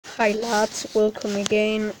Hi lads, welcome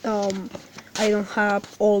again. I don't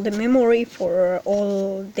have all the memory for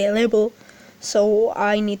all the level, so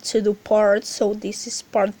I need to do parts, so this is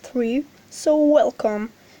part 3. So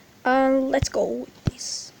welcome, and let's go with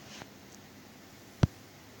this.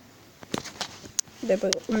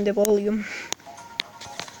 The volume.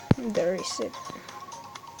 There is it.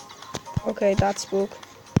 Okay, that's book.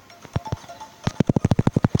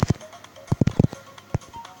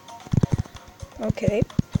 Okay.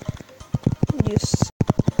 Just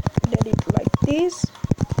let it like this.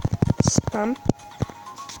 Spam.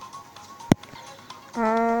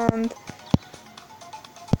 And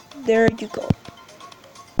there you go.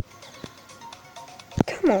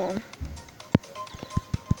 Come on.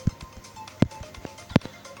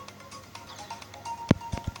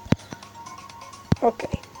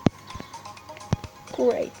 Okay.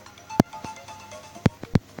 Great.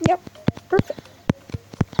 Yep. Perfect.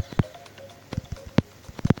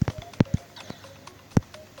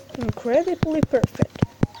 Incredibly perfect.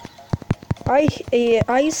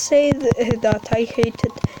 I said that I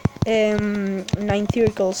hated 9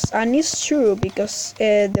 circles, and it's true because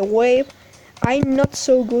the wave, I'm not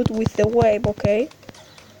so good with the wave. Okay,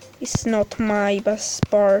 it's not my best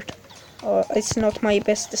part. It's not my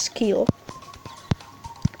best skill.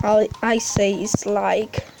 I say it's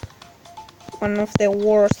like one of the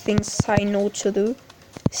worst things I know to do.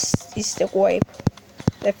 Is the wave,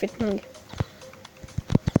 definitely.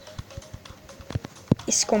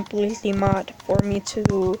 It's completely mad for me to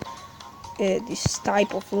do this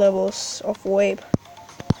type of levels of wave,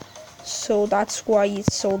 so that's why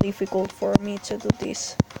it's so difficult for me to do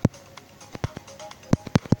this.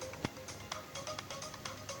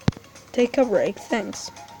 Take a break,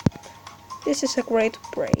 thanks. This is a great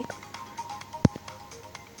break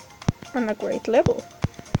and a great level.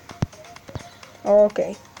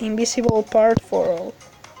 Okay, invisible part for all.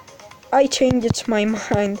 I changed my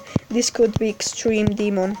mind. This could be extreme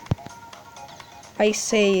demon. I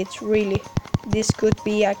say it really. This could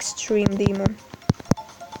be extreme demon.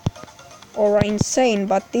 Or insane,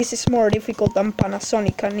 but this is more difficult than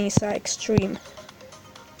Panasonic and is extreme.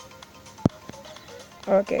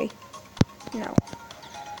 Okay. Now.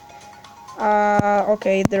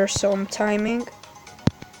 Okay, there's some timing.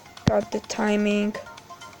 Got the timing.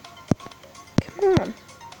 Come on.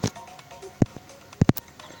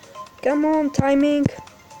 Come on, timing.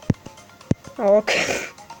 Okay.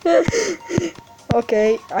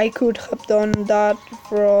 Okay, I could have done that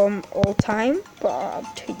from all time,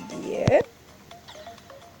 but yeah.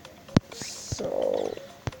 So,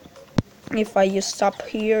 if I just stop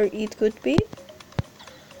here, it could be.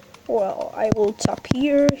 Well, I will tap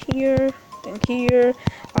here, here, then here.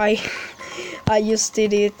 I just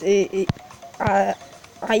did it. I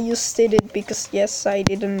just did it because yes, I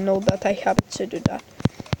didn't know that I had to do that.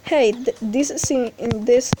 Hey, this is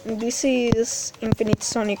this is Infinite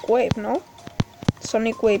Sonic Wave, no?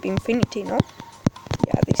 Sonic Wave Infinity, no?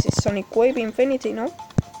 Yeah, this is Sonic Wave Infinity, no?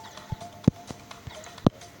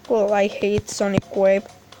 Well, I hate Sonic Wave.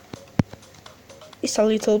 It's a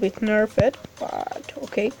little bit nerfed, but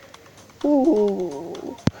okay.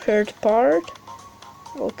 Ooh, third part.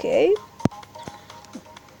 Okay.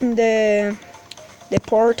 The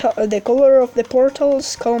portal, the color of the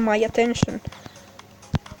portals call my attention.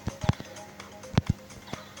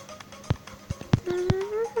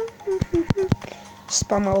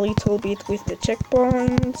 Spam a little bit with the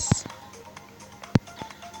checkpoints.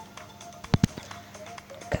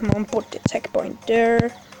 Come on, put the checkpoint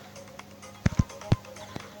there.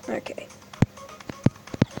 Okay.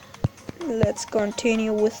 Let's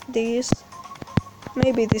continue with this.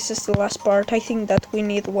 Maybe this is the last part. I think that we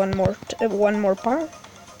need one more part.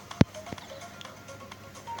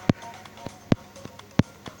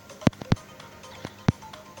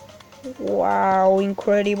 Wow,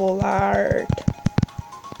 incredible art.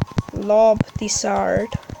 Love this art.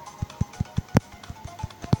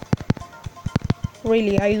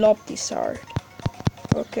 Really, I love this art.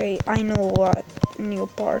 Okay, I know what new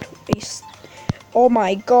part is. Oh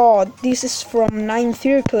my god, this is from 9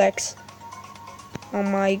 Circlex. Oh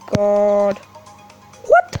my god.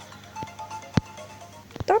 What?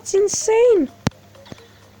 That's insane.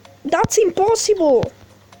 That's impossible.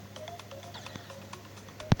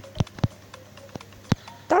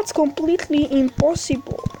 That's completely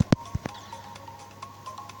impossible.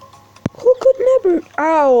 Who could never...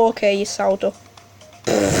 Oh, okay, it's auto.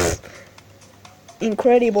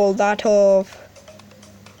 Incredible, that of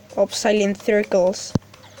Silent Circles.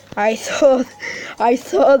 I thought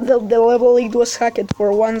that the level it was hacked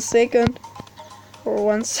for 1 second. For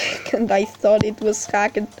 1 second I thought it was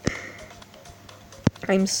hacked.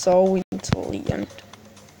 I'm so intelligent.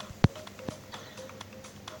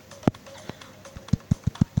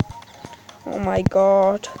 Oh my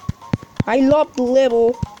god. I love the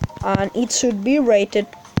level and it should be rated,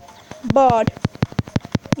 but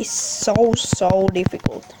it's so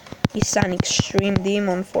difficult. It's an extreme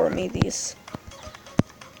demon for me, this.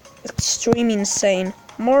 Extreme insane.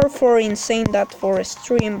 More for insane than for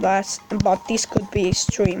extreme, but this could be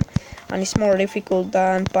extreme. And it's more difficult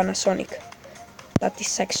than Panasonic. That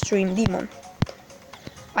is extreme demon.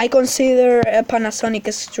 I consider a Panasonic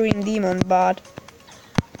extreme demon, but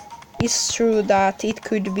it's true that it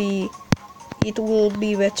will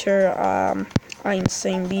be better an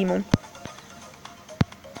insane demon.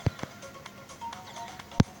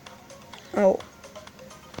 Oh.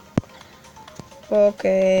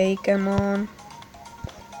 Okay, come on.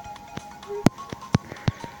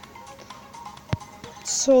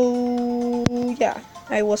 So, yeah,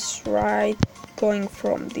 I was right going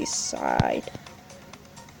from this side.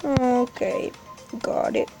 Okay,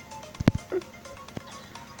 got it.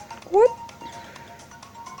 What?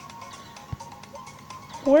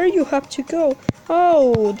 Where you have to go?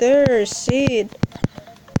 Oh, there's it.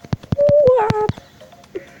 What?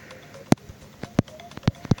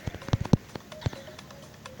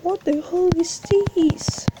 What the hell is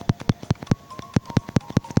this?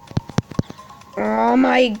 Oh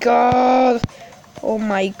my god! Oh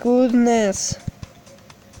my goodness!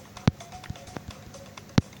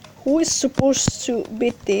 Who is supposed to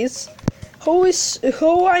beat this? How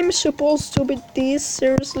I'm supposed to beat this?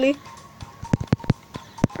 Seriously?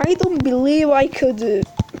 I don't believe I could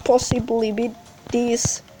possibly beat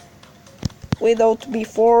this without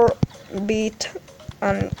before beat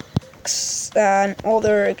an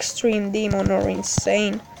other extreme demon or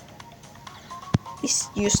insane. It's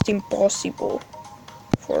just impossible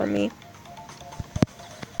for me.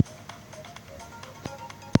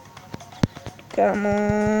 Come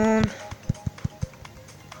on.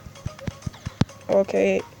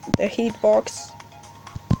 Okay, the hitbox.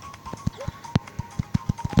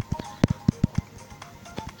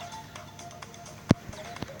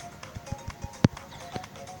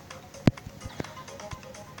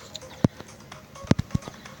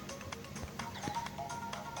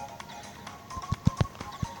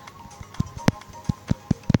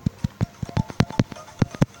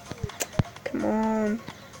 Come on.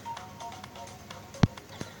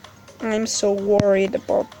 I'm so worried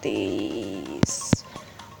about this.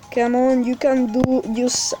 Come on, you can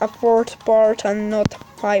use a 4th part and not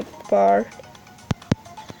 5th part.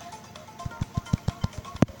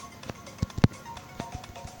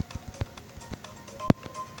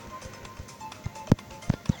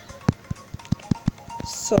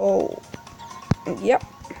 So, yep.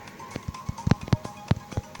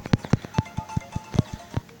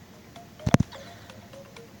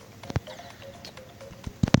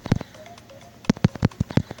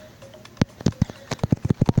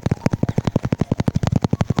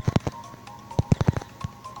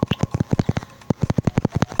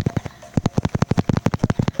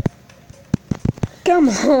 Come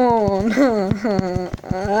on!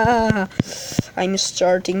 I'm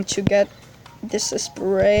starting to get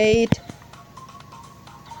desperate.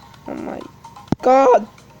 Oh my god!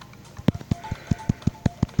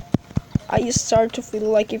 I start to feel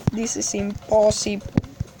like if this is impossible.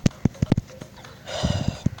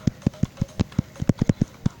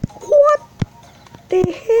 What the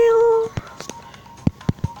hell?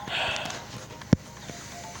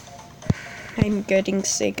 I'm getting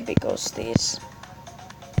sick because this.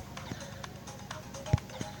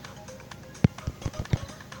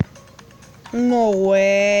 No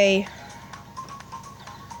way.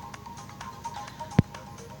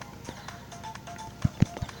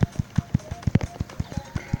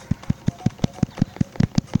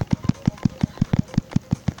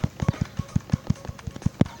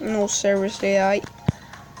 No, seriously, I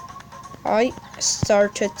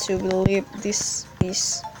started to believe this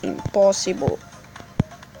is impossible.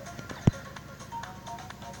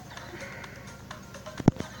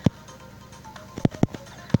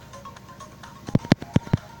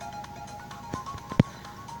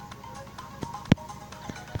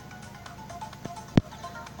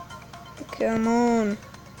 Come on.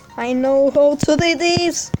 I know how to do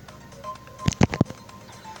this.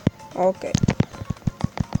 Okay.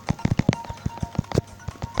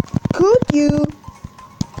 Could you?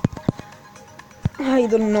 I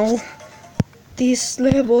don't know this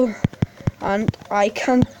level and I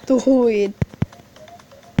can't do it.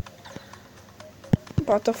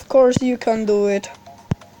 But of course you can do it.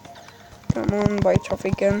 Come on, by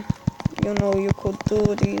Trafican. You know you could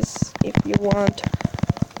do this if you want.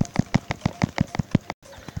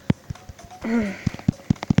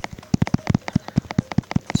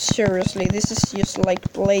 Seriously, this is just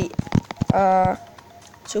like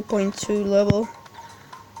 2.2 level.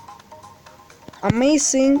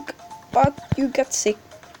 Amazing, but you get sick.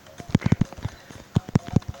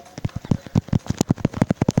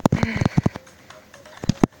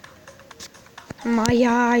 My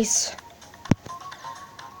eyes.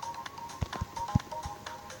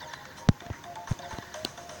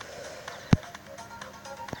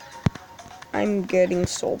 I'm getting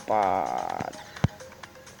so bad.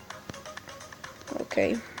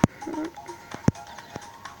 Okay.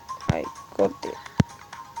 I got it.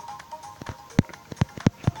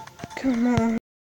 Come on.